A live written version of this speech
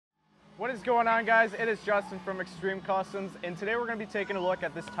What is going on, guys? It is Justin from Extreme Customs, and today we're going to be taking a look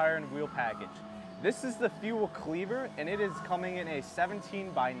at this tire and wheel package. This is the Fuel Cleaver, and it is coming in a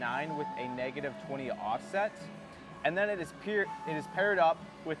 17x9 with a -20 offset. And then it is paired up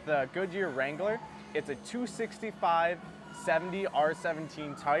with the Goodyear Wrangler. It's a 265/70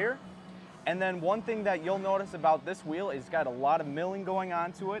 R17 tire. And then one thing that you'll notice about this wheel is it's got a lot of milling going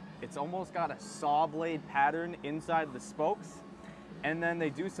onto it. It's almost got a saw blade pattern inside the spokes. And then they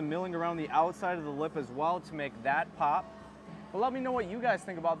do some milling around the outside of the lip as well to make that pop. But let me know what you guys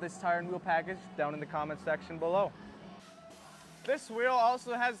think about this tire and wheel package down in the comment section below. This wheel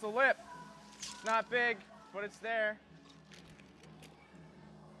also has the lip. It's not big, but it's there.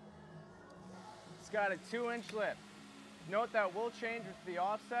 It's got a 2-inch lip. Note that will change with the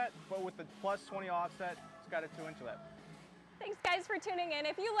offset, but with the +20 offset, it's got a 2-inch lip. Thanks guys for tuning in.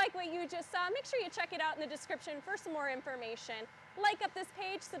 If you like what you just saw, make sure you check it out in the description for some more information. Like up this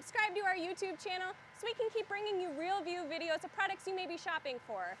page, subscribe to our YouTube channel so we can keep bringing you real view videos of products you may be shopping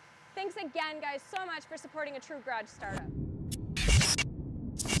for. Thanks again guys so much for supporting a true garage startup.